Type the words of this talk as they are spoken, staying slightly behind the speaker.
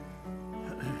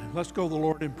Let's go to the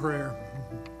Lord in prayer.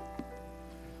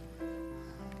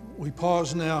 We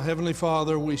pause now. Heavenly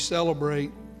Father, we celebrate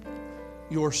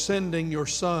your sending your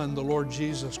Son, the Lord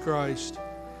Jesus Christ,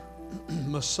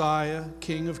 Messiah,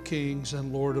 King of Kings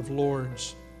and Lord of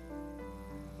Lords.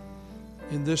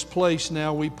 In this place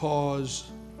now we pause.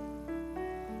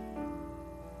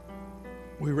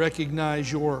 We recognize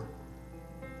your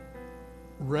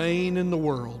reign in the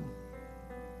world.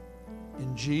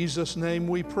 In Jesus' name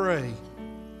we pray.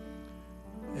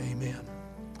 Amen.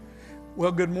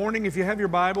 Well, good morning. If you have your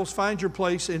Bibles, find your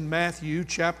place in Matthew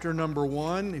chapter number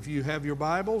 1. If you have your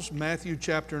Bibles, Matthew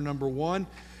chapter number 1.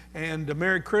 And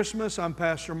Merry Christmas. I'm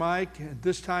Pastor Mike. At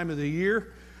this time of the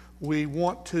year, we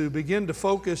want to begin to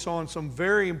focus on some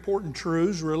very important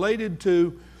truths related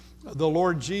to the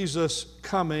Lord Jesus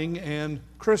coming and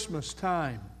Christmas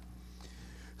time.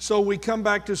 So we come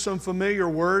back to some familiar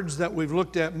words that we've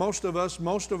looked at, most of us,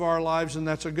 most of our lives, and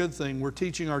that's a good thing. We're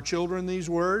teaching our children these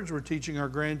words. We're teaching our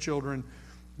grandchildren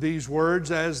these words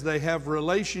as they have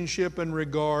relationship and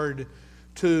regard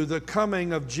to the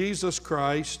coming of Jesus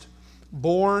Christ,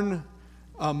 born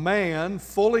a man,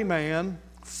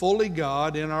 fully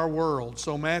God in our world.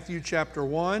 So Matthew chapter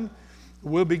 1,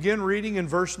 we'll begin reading in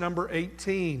verse number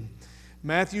 18.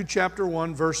 Matthew chapter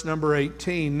 1, verse number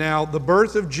 18. Now, the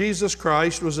birth of Jesus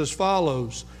Christ was as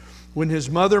follows. When his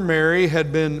mother Mary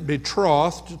had been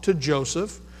betrothed to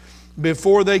Joseph,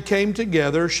 before they came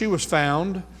together, she was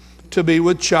found to be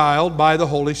with child by the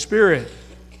Holy Spirit.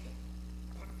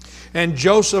 And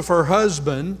Joseph, her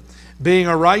husband, being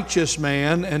a righteous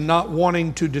man and not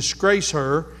wanting to disgrace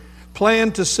her,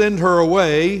 planned to send her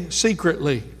away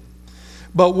secretly.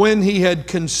 But when he had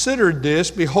considered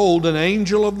this, behold, an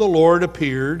angel of the Lord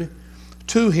appeared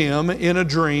to him in a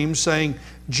dream, saying,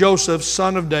 Joseph,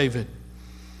 son of David,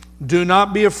 do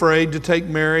not be afraid to take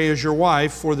Mary as your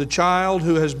wife, for the child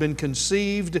who has been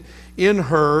conceived in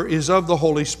her is of the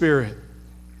Holy Spirit.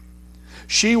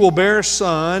 She will bear a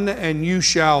son, and you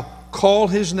shall call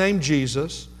his name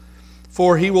Jesus,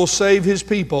 for he will save his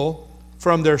people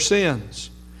from their sins.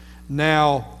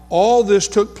 Now, all this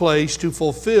took place to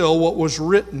fulfill what was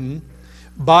written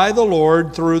by the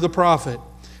Lord through the prophet.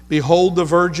 Behold, the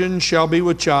virgin shall be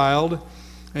with child,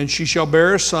 and she shall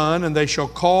bear a son, and they shall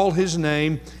call his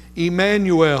name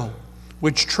Emmanuel,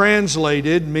 which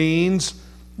translated means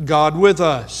God with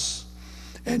us.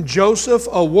 And Joseph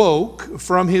awoke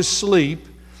from his sleep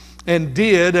and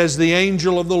did as the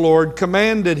angel of the Lord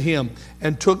commanded him,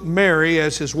 and took Mary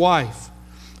as his wife,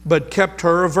 but kept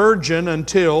her a virgin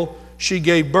until she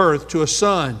gave birth to a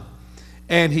son,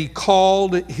 and he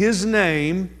called his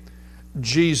name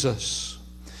Jesus.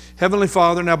 Heavenly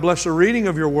Father, now bless the reading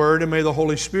of your word, and may the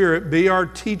Holy Spirit be our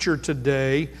teacher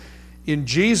today. In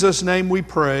Jesus' name we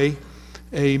pray,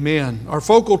 amen. Our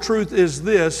focal truth is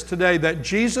this today, that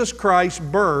Jesus Christ's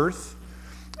birth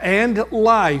and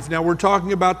life. Now we're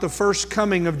talking about the first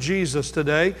coming of Jesus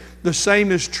today. The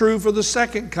same is true for the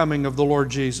second coming of the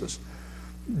Lord Jesus.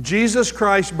 Jesus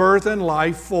Christ's birth and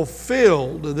life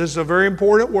fulfilled, this is a very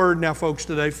important word now folks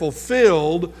today,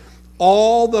 fulfilled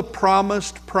all the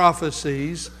promised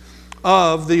prophecies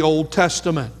of the Old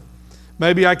Testament.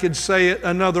 Maybe I could say it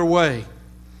another way.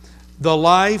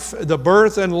 The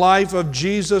birth and life of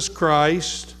Jesus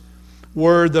Christ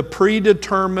were the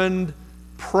predetermined,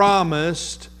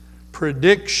 promised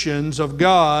predictions of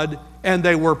God, and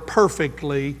they were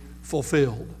perfectly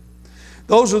fulfilled.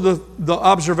 Those are the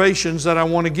observations that I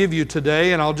want to give you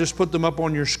today, and I'll just put them up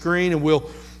on your screen, and we'll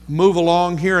move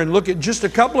along here and look at just a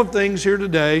couple of things here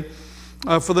today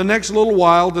for the next little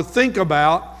while to think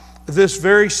about this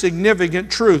very significant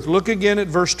truth. Look again at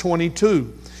verse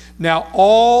 22. Now,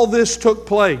 all this took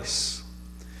place,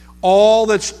 all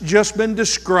that's just been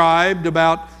described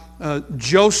about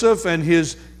Joseph and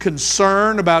his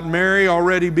concern about Mary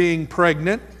already being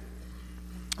pregnant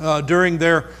during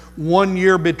their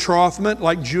 1-year betrothment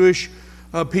like Jewish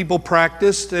people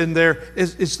practiced, and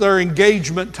it's their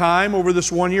engagement time over this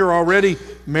 1 year. Already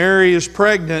Mary is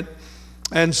pregnant,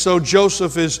 and so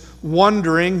Joseph is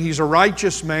wondering. He's a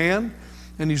righteous man,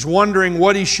 and he's wondering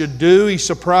what he should do. He's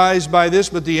surprised by this,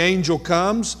 but the angel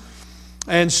comes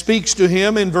and speaks to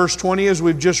him in verse 20 as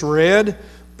we've just read.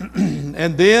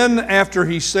 And then after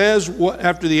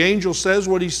the angel says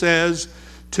what he says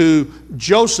to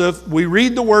Joseph, we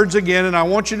read the words again, and I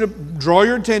want you to draw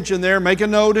your attention there. Make a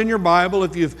note in your Bible.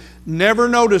 If you've never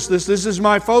noticed this is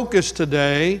my focus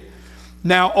today.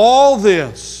 Now all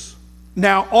this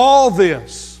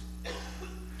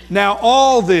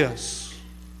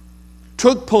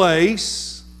took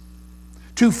place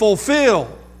to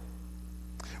fulfill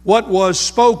what was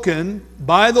spoken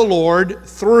by the Lord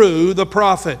through the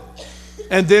prophet.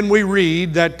 And then we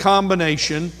read that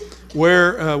combination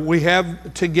where we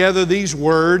have together these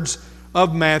words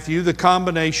of Matthew, the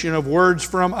combination of words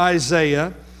from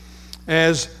Isaiah.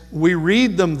 As we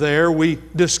read them there, we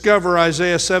discover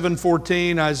Isaiah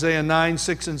 7:14, Isaiah 9,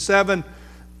 6, and 7,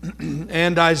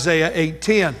 and Isaiah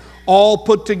 8:10, all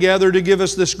put together to give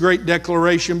us this great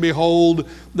declaration. Behold,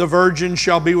 the virgin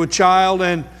shall be with child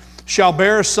and shall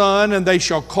bear a son, and they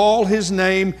shall call his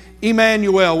name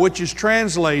Emmanuel, which is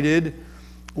translated,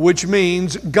 which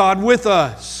means God with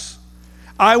us.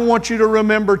 I want you to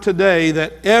remember today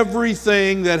that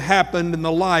everything that happened in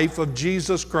the life of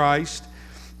Jesus Christ,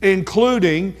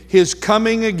 including His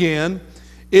coming again,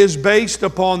 is based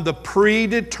upon the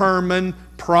predetermined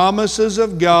promises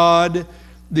of God,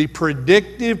 the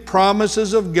predictive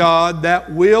promises of God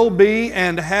that will be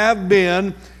and have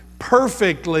been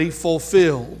perfectly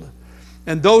fulfilled.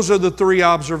 And those are the three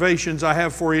observations I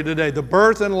have for you today. The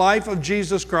birth and life of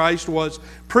Jesus Christ was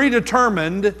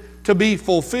predetermined to be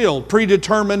fulfilled,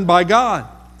 predetermined by God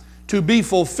to be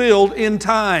fulfilled in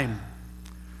time.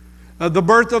 The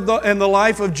birth and the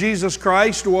life of Jesus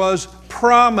Christ was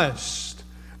promised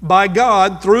by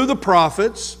God through the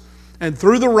prophets and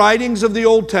through the writings of the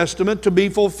Old Testament to be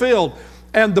fulfilled.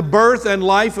 And the birth and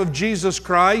life of Jesus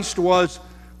Christ was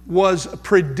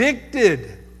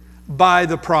predicted by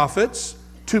the prophets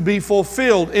to be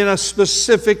fulfilled in a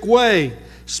specific way,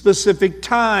 specific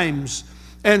times,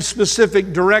 and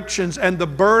specific directions. And the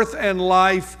birth and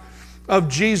life of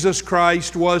Jesus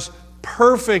Christ was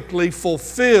perfectly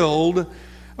fulfilled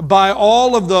by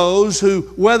all of those who,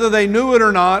 whether they knew it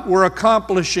or not, were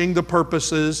accomplishing the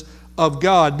purposes of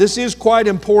God. This is quite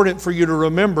important for you to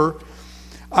remember.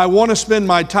 I want to spend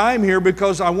my time here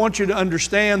because I want you to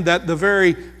understand that the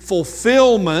very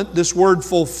fulfillment, this word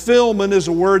fulfillment is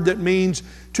a word that means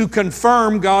to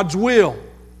confirm God's will.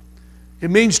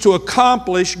 It means to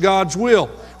accomplish God's will,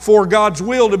 for God's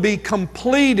will to be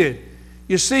completed.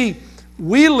 You see,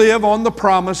 we live on the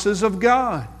promises of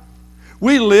God.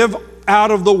 We live out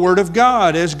of the Word of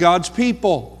God as God's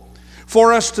people.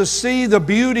 For us to see the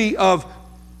beauty of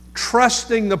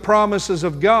trusting the promises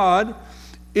of God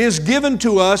is given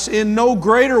to us in no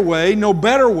greater way, no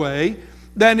better way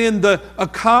than in the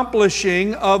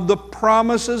accomplishing of the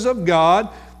promises of God,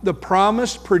 the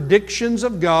promised predictions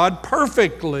of God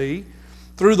perfectly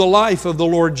through the life of the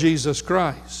Lord Jesus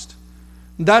Christ.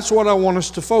 That's what I want us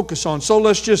to focus on. So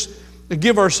let's just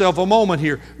give ourselves a moment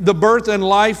here. The birth and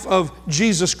life of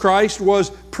Jesus Christ was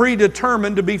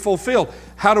predetermined to be fulfilled.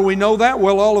 How do we know that?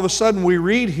 Well, all of a sudden we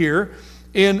read here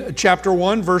in chapter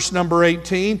 1, verse number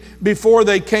 18, before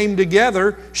they came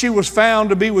together, she was found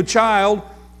to be with child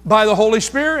by the Holy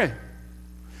Spirit.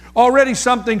 Already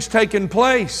something's taken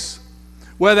place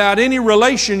without any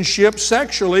relationship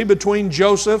sexually between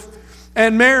Joseph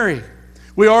and Mary.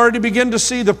 We already begin to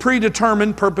see the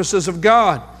predetermined purposes of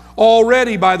God.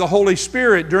 Already by the Holy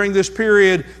Spirit during this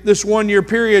period, this 1 year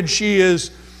period,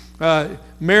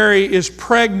 Mary is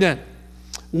pregnant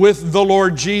with the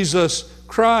Lord Jesus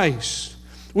Christ.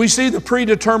 We see the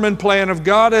predetermined plan of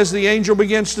God as the angel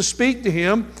begins to speak to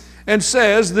him and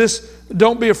says,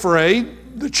 don't be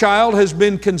afraid, the child has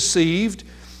been conceived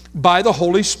by the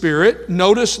Holy Spirit.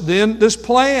 Notice then this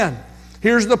plan.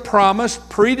 Here's the promised,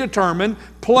 predetermined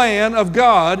plan of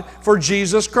God for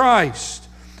Jesus Christ.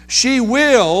 She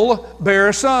will bear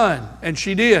a son, and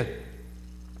she did.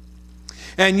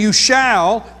 And you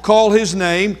shall call his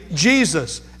name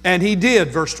Jesus, and he did,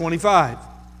 verse 25.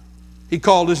 He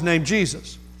called his name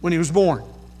Jesus when he was born.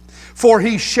 For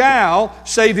he shall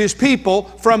save his people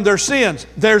from their sins.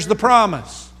 There's the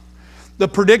promise. The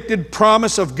predicted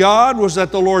promise of God was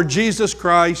that the Lord Jesus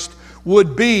Christ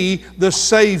would be the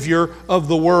Savior of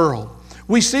the world.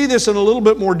 We see this in a little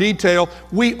bit more detail.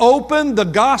 We open the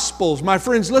Gospels. My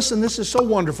friends, listen, this is so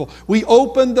wonderful. We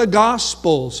open the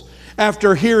Gospels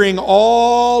after hearing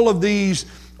all of these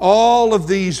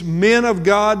men of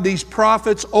God, these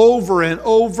prophets over and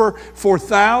over for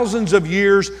thousands of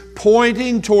years,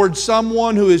 pointing towards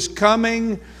someone who is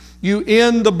coming. You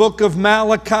end the book of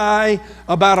Malachi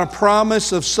about a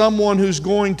promise of someone who's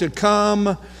going to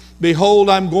come. Behold,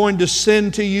 I'm going to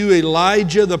send to you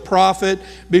Elijah the prophet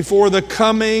before the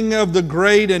coming of the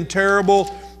great and terrible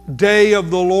day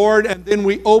of the Lord. And then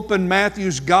we open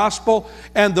Matthew's gospel,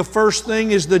 and the first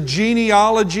thing is the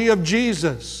genealogy of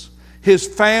Jesus, his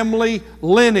family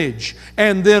lineage.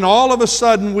 And then all of a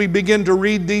sudden we begin to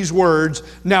read these words.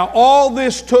 Now all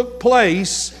this took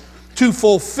place to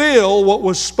fulfill what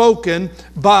was spoken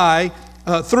by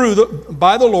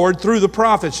the Lord through the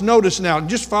prophets. Notice now,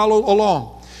 just follow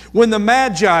along. When the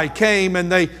Magi came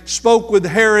and they spoke with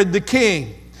Herod the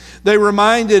king, They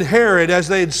reminded Herod, as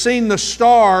they had seen the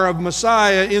star of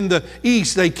Messiah in the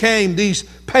east, they came, these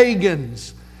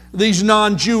pagans, these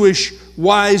non-Jewish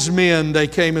wise men, they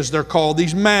came as they're called,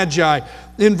 these magi.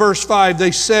 In verse 5,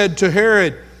 they said to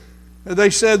Herod, they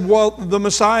said, well, the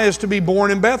Messiah is to be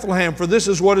born in Bethlehem, for this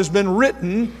is what has been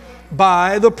written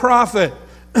by the prophet.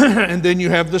 And then you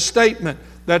have the statement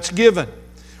that's given.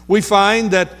 We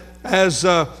find that as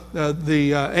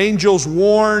the angels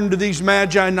warned these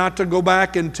magi not to go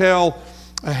back and tell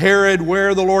Herod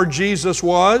where the Lord Jesus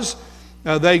was,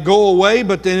 they go away.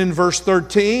 But then in verse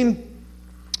 13,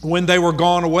 when they were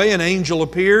gone away, an angel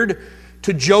appeared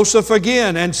to Joseph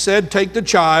again and said, take the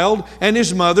child and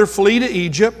his mother, flee to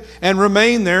Egypt, and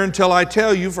remain there until I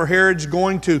tell you, for Herod's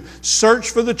going to search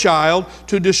for the child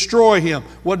to destroy him.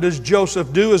 What does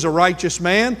Joseph do as a righteous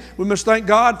man? We must thank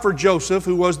God for Joseph,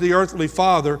 who was the earthly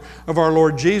father of our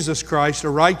Lord Jesus Christ, a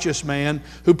righteous man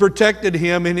who protected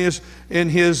him in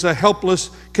his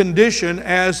helpless condition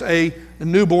as a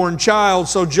newborn child.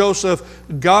 So Joseph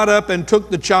got up and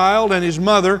took the child and his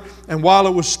mother, and while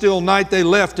it was still night, they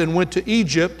left and went to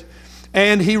Egypt.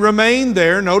 And he remained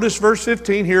there. Notice verse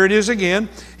 15, here it is again.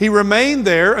 He remained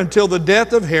there until the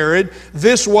death of Herod.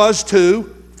 This was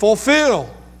to fulfill.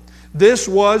 This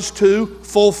was to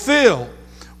fulfill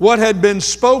what had been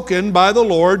spoken by the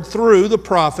Lord through the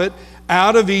prophet,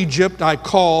 out of Egypt I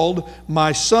called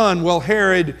my son. Well,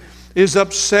 Herod is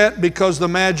upset because the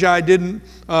Magi didn't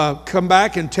come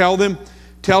back and tell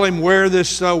him where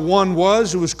this one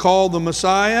was who was called the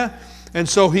Messiah. And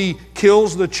so he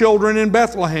kills the children in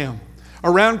Bethlehem.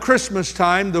 Around Christmas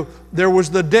time, there was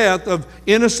the death of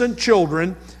innocent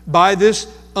children by this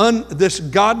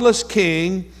godless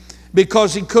king,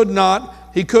 because he could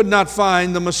not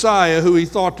find the Messiah who he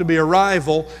thought to be a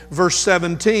rival. Verse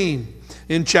 17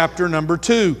 in chapter number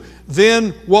 2.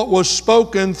 Then what was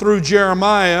spoken through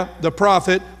Jeremiah the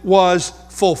prophet was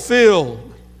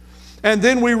fulfilled. And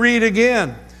then we read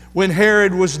again, when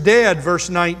Herod was dead, verse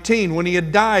 19, when he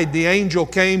had died, the angel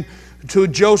came to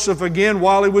Joseph again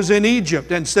while he was in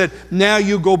Egypt and said, now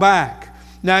you go back.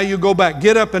 Now you go back.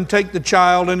 Get up and take the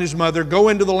child and his mother. Go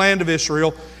into the land of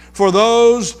Israel. For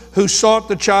those who sought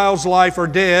the child's life are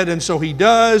dead. And so he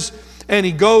does. And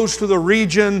he goes to the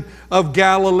region of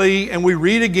Galilee. And we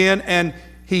read again, and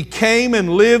he came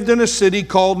and lived in a city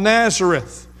called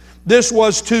Nazareth. This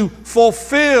was to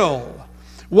fulfill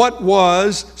what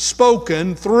was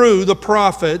spoken through the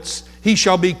prophets. He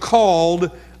shall be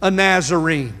called a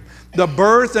Nazarene. The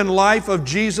birth and life of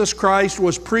Jesus Christ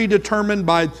was predetermined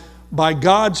by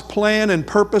God's plan and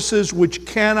purposes, which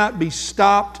cannot be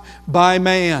stopped by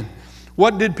man.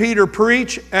 What did Peter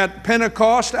preach at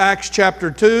Pentecost? Acts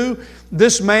chapter 2.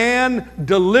 This man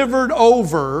delivered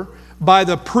over by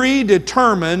the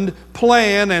predetermined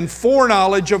plan and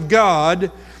foreknowledge of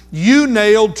God, you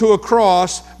nailed to a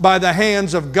cross by the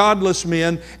hands of godless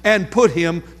men and put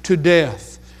him to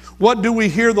death. What do we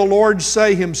hear the Lord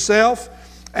say himself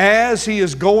as he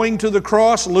is going to the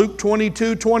cross? Luke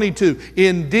 22:22.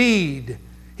 Indeed,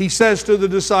 he says to the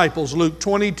disciples, Luke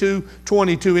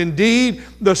 22:22, indeed,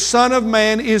 the Son of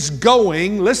Man is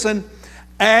going, listen,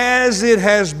 as it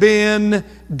has been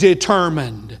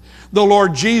determined. The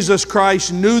Lord Jesus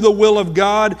Christ knew the will of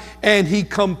God, and he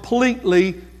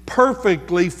completely,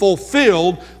 perfectly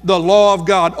fulfilled the law of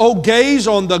God. Oh, gaze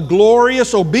on the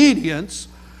glorious obedience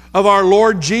of our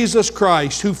Lord Jesus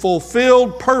Christ, who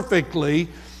fulfilled perfectly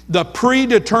the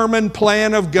predetermined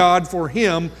plan of God for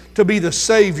him to be the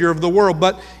Savior of the world.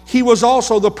 But he was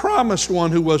also the promised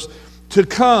one who was to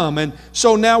come. And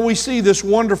so now we see this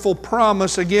wonderful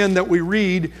promise again that we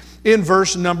read in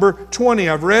verse number 20.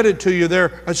 I've read it to you there,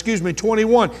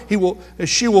 21.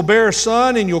 She will bear a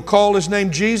son, and you'll call his name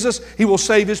Jesus. He will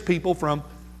save his people from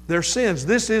their sins.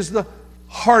 This is the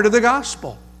heart of the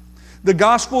gospel. The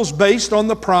gospel is based on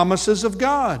the promises of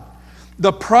God.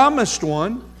 The promised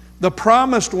one,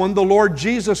 the Lord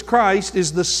Jesus Christ,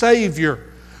 is the Savior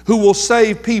who will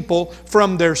save people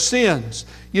from their sins.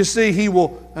 You see, you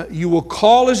will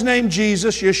call his name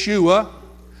Jesus, Yeshua,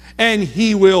 and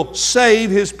he will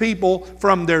save his people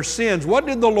from their sins. What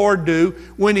did the Lord do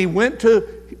when he went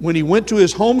to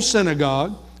his home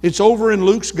synagogue? It's over in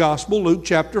Luke's gospel, Luke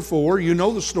chapter 4. You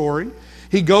know the story.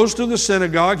 He goes to the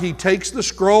synagogue. He takes the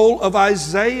scroll of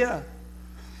Isaiah.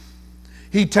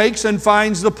 He takes and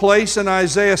finds the place in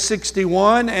Isaiah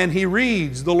 61, and he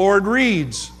reads. The Lord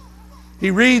reads. He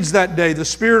reads that day, the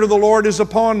Spirit of the Lord is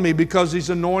upon me, because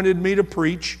he's anointed me to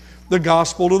preach the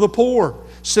gospel to the poor,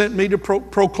 sent me to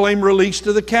proclaim release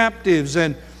to the captives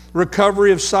and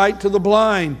recovery of sight to the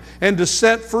blind, and to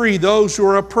set free those who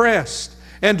are oppressed,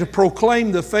 And to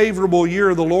proclaim the favorable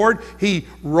year of the Lord, he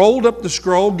rolled up the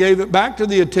scroll, gave it back to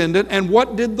the attendant, and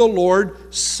what did the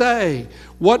Lord say?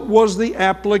 What was the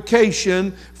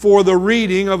application for the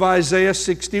reading of Isaiah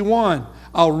 61?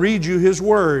 I'll read you his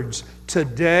words.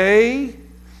 Today,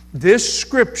 this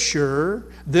scripture,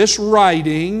 this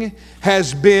writing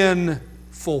has been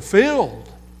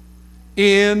fulfilled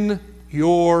in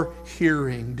your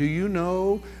hearing. Do you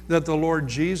know that the Lord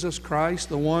Jesus Christ,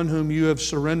 the one whom you have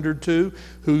surrendered to,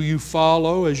 who you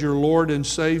follow as your Lord and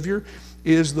Savior,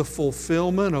 is the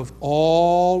fulfillment of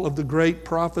all of the great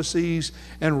prophecies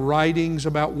and writings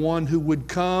about one who would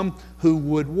come, who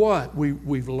would what?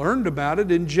 We've learned about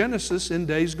it in Genesis in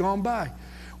days gone by.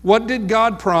 What did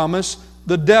God promise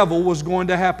the devil was going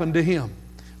to happen to him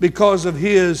because of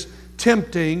his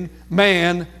tempting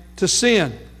man to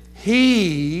sin?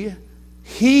 He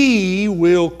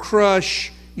will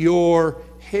crush your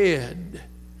head,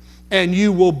 and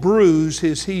you will bruise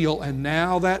his heel. And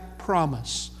now that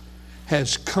promise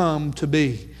has come to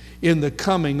be in the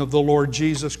coming of the Lord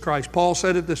Jesus Christ. Paul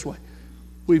said it this way.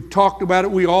 We've talked about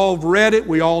it. We all have read it.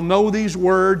 We all know these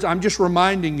words. I'm just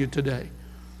reminding you today,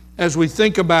 as we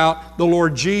think about the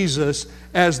Lord Jesus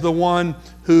as the one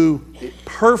who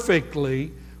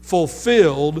perfectly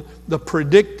fulfilled the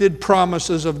predicted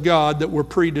promises of God that were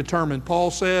predetermined.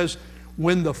 Paul says,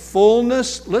 when the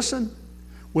fullness, listen,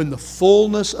 when the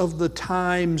fullness of the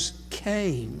times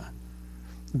came,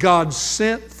 God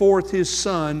sent forth His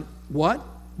Son, what?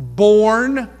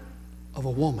 Born of a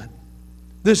woman.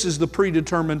 This is the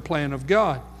predetermined plan of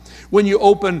God. When you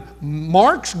open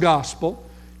Mark's Gospel,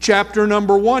 chapter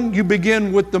number 1, you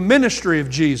begin with the ministry of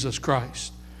Jesus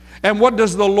Christ. And what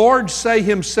does the Lord say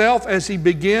Himself as He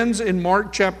begins in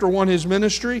Mark chapter 1 His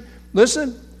ministry?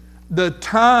 Listen, the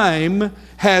time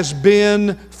has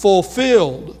been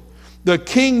fulfilled. The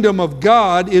kingdom of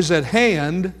God is at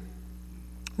hand.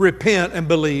 Repent and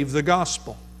believe the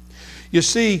gospel. You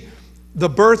see, the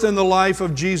birth and the life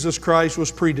of Jesus Christ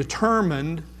was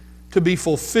predetermined to be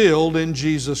fulfilled in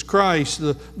Jesus Christ.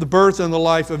 The birth and the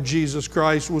life of Jesus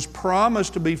Christ was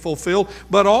promised to be fulfilled,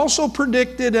 but also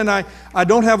predicted, and I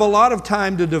don't have a lot of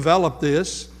time to develop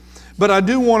this, but I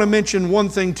do want to mention one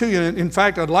thing to you. In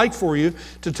fact, I'd like for you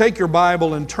to take your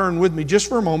Bible and turn with me just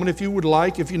for a moment, if you would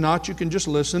like. If you're not, you can just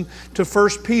listen to 1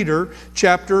 Peter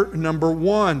chapter number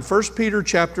 1. 1 Peter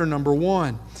chapter number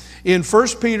 1. In 1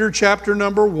 Peter chapter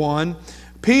number 1,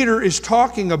 Peter is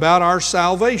talking about our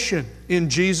salvation in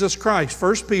Jesus Christ.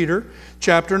 1 Peter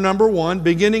chapter number 1,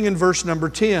 beginning in verse number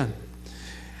 10.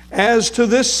 As to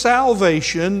this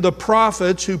salvation, the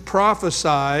prophets who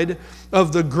prophesied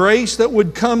of the grace that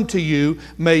would come to you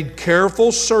made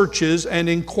careful searches and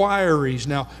inquiries.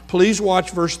 Now, please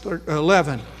watch verse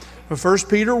 11. 1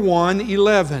 Peter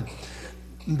 1:11.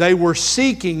 They were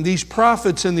seeking, these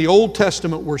prophets in the Old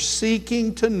Testament were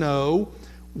seeking to know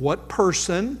what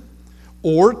person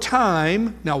or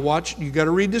time, now watch, you got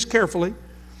to read this carefully,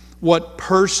 what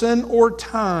person or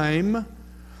time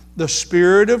the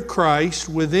Spirit of Christ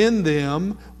within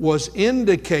them was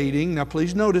indicating, now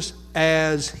please notice,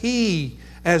 as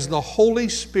the Holy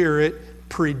Spirit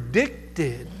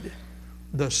predicted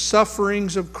the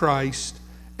sufferings of Christ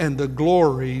and the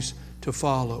glories to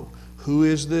follow. Who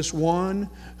is this one?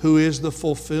 Who is the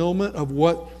fulfillment of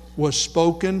what was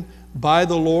spoken by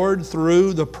the Lord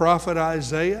through the prophet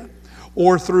Isaiah?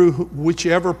 Or through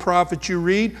whichever prophet you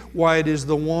read? Why, it is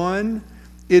the one,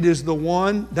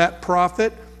 that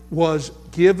prophet was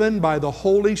given by the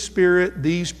Holy Spirit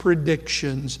these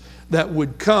predictions that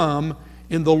would come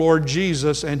in the Lord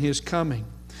Jesus and His coming.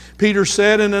 Peter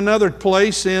said in another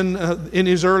place in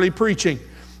his early preaching,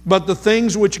 but the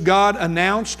things which God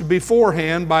announced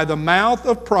beforehand by the mouth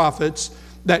of prophets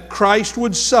that Christ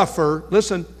would suffer,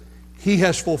 listen, He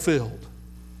has fulfilled.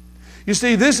 You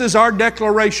see, this is our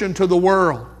declaration to the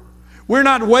world. We're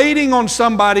not waiting on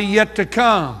somebody yet to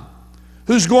come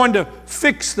who's going to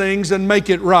fix things and make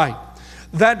it right.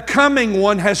 That coming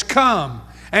one has come,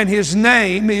 and His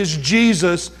name is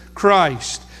Jesus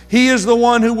Christ. He is the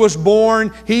one who was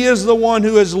born. He is the one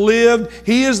who has lived.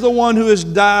 He is the one who has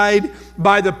died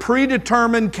by the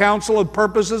predetermined counsel of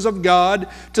purposes of God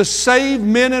to save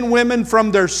men and women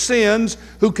from their sins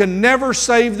who can never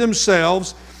save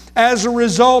themselves. As a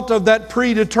result of that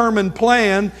predetermined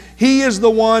plan, He is the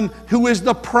one who is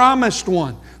the promised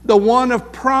one, the one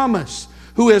of promise,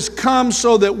 who has come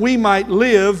so that we might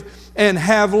live and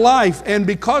have life. And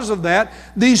because of that,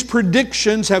 these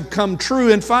predictions have come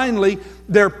true, and finally,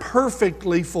 they're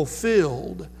perfectly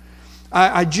fulfilled.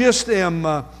 I just am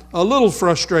a little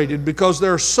frustrated because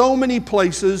there are so many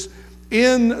places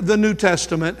in the New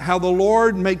Testament how the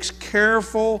Lord makes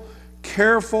careful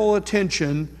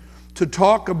attention to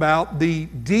talk about the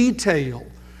detail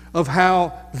of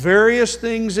how various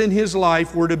things in his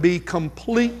life were to be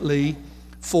completely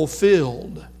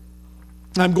fulfilled.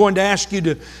 I'm going to ask you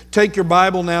to take your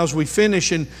Bible now as we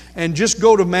finish and just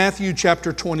go to Matthew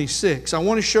chapter 26. I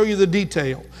want to show you the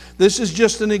detail. This is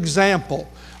just an example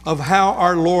of how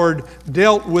our Lord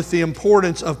dealt with the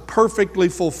importance of perfectly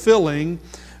fulfilling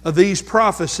these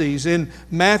prophecies. In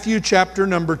Matthew chapter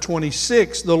number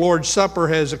 26, the Lord's Supper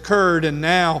has occurred, and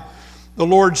now the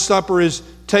Lord's Supper is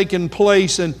taken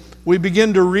place, and we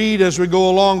begin to read as we go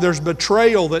along. There's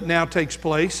betrayal that now takes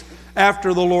place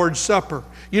after the Lord's Supper.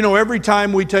 You know, every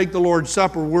time we take the Lord's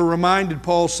Supper, we're reminded,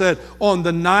 Paul said, on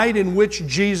the night in which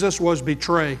Jesus was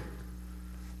betrayed.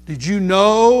 Did you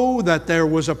know that there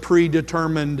was a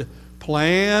predetermined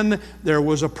plan? There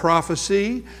was a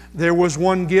prophecy. There was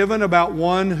one given about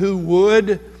one who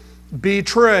would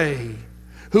betray,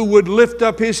 who would lift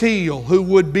up his heel, who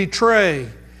would betray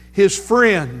his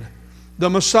friend, the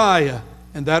Messiah.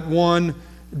 And that one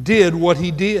did what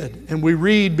he did. And we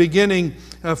read beginning,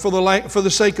 for the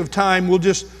sake of time,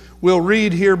 we'll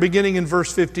read here beginning in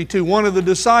verse 52. One of the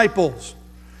disciples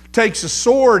takes a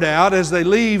sword out as they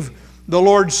leave the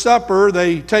Lord's Supper.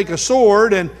 They take a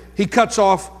sword and he cuts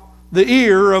off the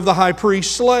ear of the high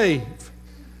priest's slave.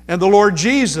 And the Lord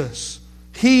Jesus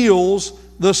heals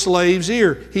the slave's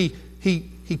ear.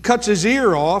 He cuts his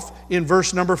ear off in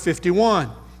verse number 51.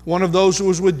 One of those who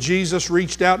was with Jesus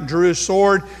reached out and drew his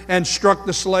sword and struck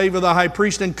the slave of the high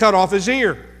priest and cut off his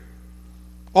ear.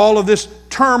 All of this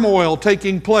turmoil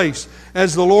taking place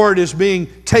as the Lord is being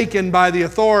taken by the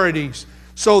authorities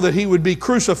so that he would be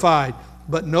crucified.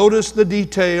 But notice the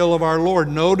detail of our Lord.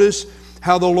 Notice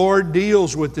how the Lord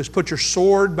deals with this. Put your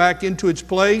sword back into its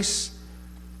place.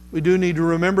 We do need to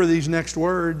remember these next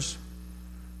words.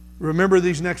 Remember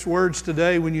these next words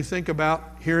today when you think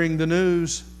about hearing the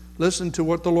news. Listen to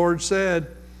what the Lord said.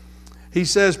 He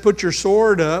says, put your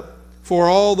sword up, for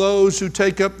all those who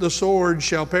take up the sword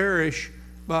shall perish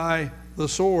by the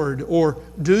sword. Or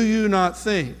do you not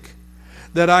think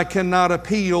that I cannot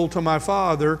appeal to my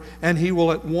Father, and He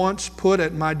will at once put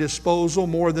at my disposal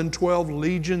more than 12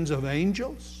 legions of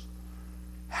angels?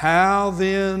 How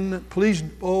then, please,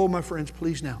 oh my friends,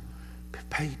 please now,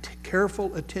 pay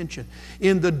careful attention.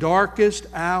 In the darkest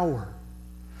hour,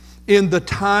 in the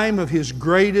time of His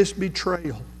greatest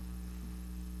betrayal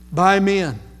by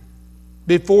men,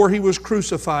 before He was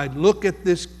crucified, look at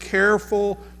this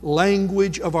careful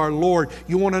language of our Lord.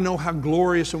 You want to know how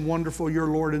glorious and wonderful your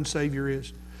Lord and Savior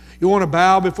is? You want to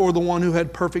bow before the one who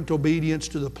had perfect obedience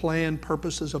to the planned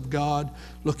purposes of God?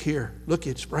 Look here. Look,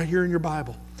 it's right here in your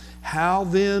Bible. How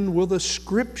then will the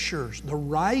Scriptures, the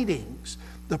writings,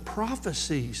 the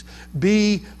prophecies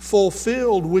be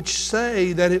fulfilled which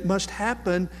say that it must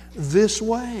happen this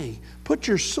way? Put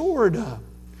your sword up.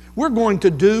 We're going to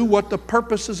do what the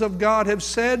purposes of God have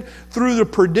said through the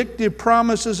predictive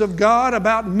promises of God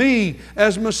about me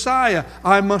as Messiah.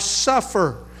 I must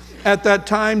suffer. At that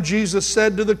time, Jesus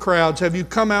said to the crowds, have you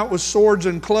come out with swords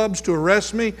and clubs to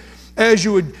arrest me? As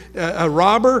you would a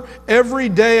robber? Every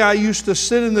day I used to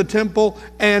sit in the temple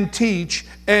and teach,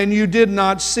 and you did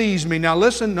not seize me. Now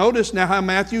listen, notice now how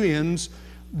Matthew ends.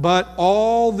 But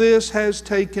all this has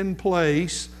taken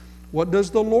place. What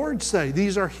does the Lord say?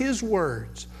 These are His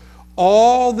words.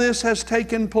 All this has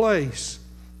taken place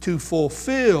to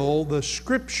fulfill the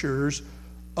Scriptures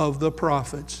of the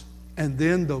prophets. And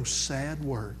then those sad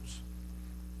words.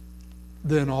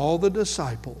 Then all the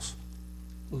disciples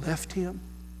left Him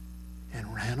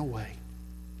and ran away.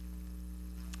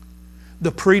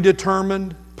 The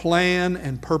predetermined plan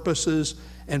and purposes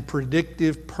and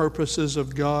predictive purposes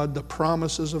of God, the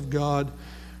promises of God,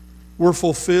 were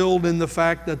fulfilled in the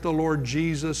fact that the Lord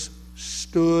Jesus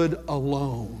stood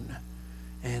alone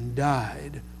and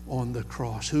died on the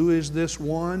cross. Who is this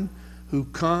one who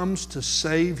comes to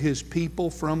save His people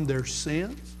from their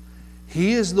sins?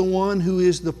 He is the one who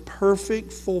is the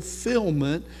perfect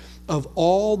fulfillment of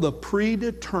all the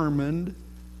predetermined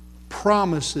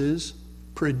promises,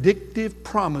 predictive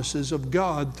promises of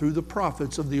God through the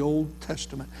prophets of the Old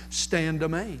Testament. Stand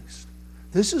amazed.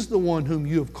 This is the one whom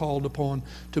you have called upon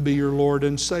to be your Lord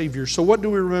and Savior. So what do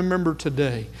we remember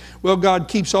today? Well, God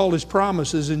keeps all His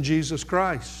promises in Jesus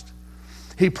Christ.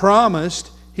 He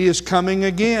promised He is coming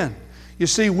again. You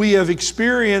see, we have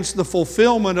experienced the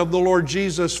fulfillment of the Lord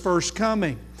Jesus' first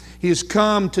coming. He has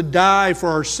come to die for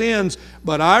our sins,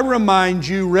 but I remind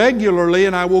you regularly,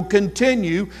 and I will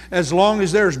continue as long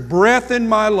as there's breath in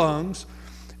my lungs,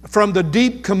 from the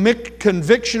deep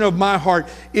conviction of my heart,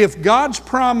 if God's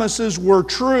promises were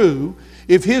true,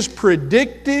 if His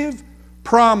predictive,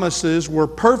 promises were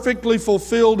perfectly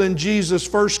fulfilled in Jesus'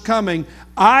 first coming,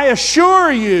 I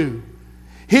assure you,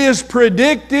 His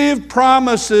predictive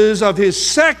promises of His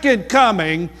second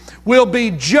coming will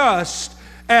be just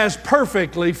as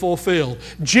perfectly fulfilled.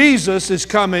 Jesus is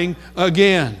coming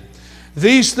again.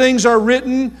 These things are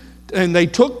written and they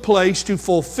took place to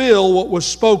fulfill what was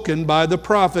spoken by the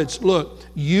prophets. Look,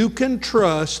 you can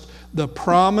trust the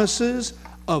promises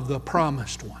of the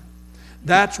promised one.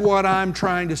 That's what I'm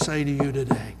trying to say to you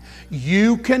today.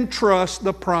 You can trust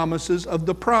the promises of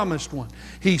the promised one.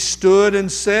 He stood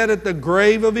and said at the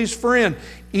grave of his friend,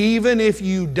 even if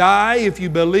you die, if you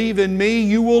believe in me,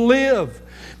 you will live.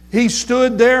 He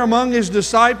stood there among his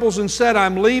disciples and said,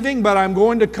 I'm leaving, but I'm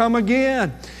going to come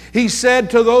again. He said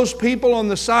to those people on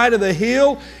the side of the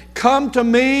hill, come to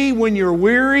me when you're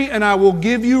weary and I will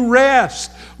give you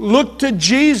rest. Look to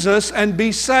Jesus and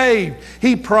be saved.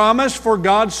 He promised, for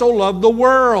God so loved the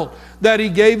world that He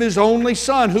gave His only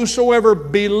Son. Whosoever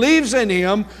believes in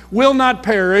Him will not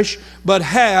perish, but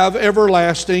have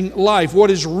everlasting life.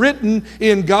 What is written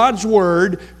in God's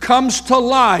Word comes to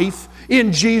life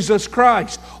in Jesus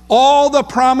Christ. All the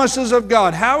promises of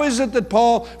God. How is it that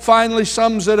Paul finally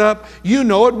sums it up? You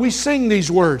know it. We sing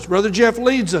these words. Brother Jeff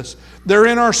leads us. They're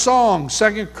in our song,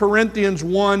 2 Corinthians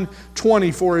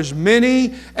 1:20. For as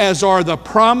many as are the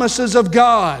promises of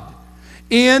God,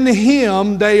 in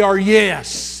Him they are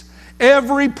yes.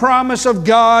 Every promise of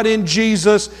God in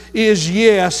Jesus is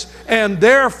yes, and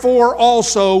therefore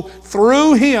also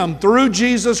through Him, through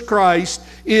Jesus Christ,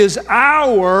 is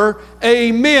our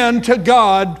amen to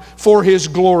God for His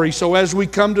glory. So as we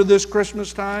come to this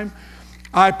Christmas time,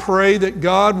 I pray that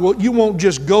you won't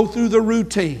just go through the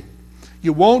routine.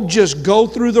 You won't just go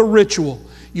through the ritual.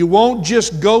 You won't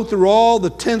just go through all the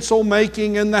tinsel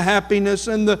making and the happiness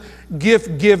and the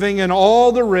gift giving and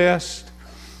all the rest,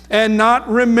 and not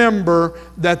remember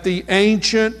that the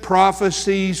ancient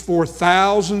prophecies for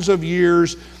thousands of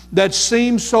years that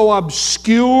seem so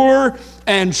obscure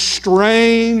and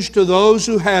strange to those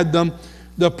who had them,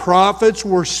 the prophets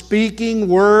were speaking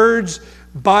words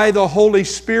by the Holy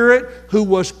Spirit, who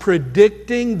was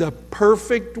predicting the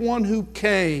perfect one who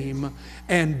came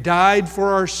and died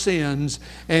for our sins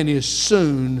and is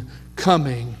soon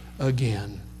coming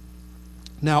again.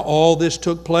 Now all this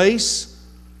took place.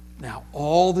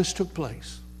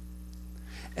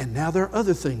 And now there are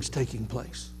other things taking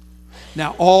place.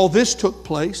 Now all this took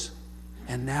place,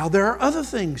 and now there are other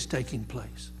things taking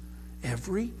place.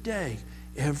 Every day,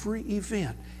 every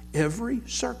event, every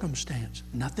circumstance,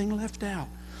 nothing left out.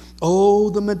 Oh,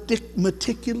 the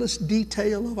meticulous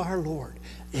detail of our Lord.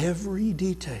 Every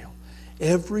detail,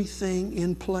 everything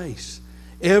in place,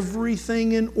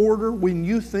 everything in order when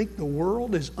you think the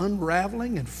world is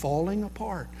unraveling and falling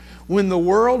apart. When the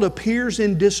world appears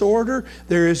in disorder,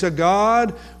 there is a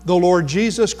God, the Lord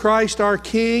Jesus Christ, our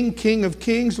King, King of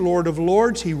kings, Lord of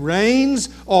lords. He reigns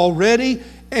already,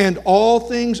 and all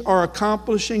things are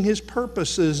accomplishing His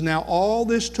purposes. Now all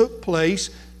this took place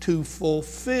to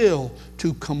fulfill,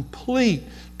 to complete,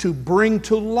 to bring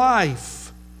to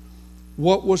life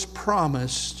what was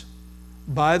promised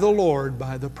by the Lord,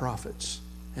 by the prophets.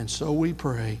 And so we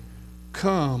pray,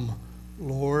 come,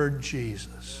 Lord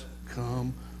Jesus.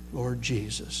 Come, Lord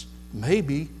Jesus.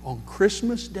 Maybe on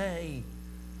Christmas Day.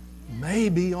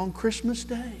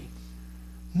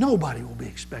 Nobody will be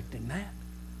expecting that.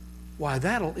 Why,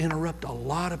 that'll interrupt a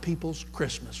lot of people's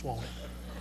Christmas, won't it?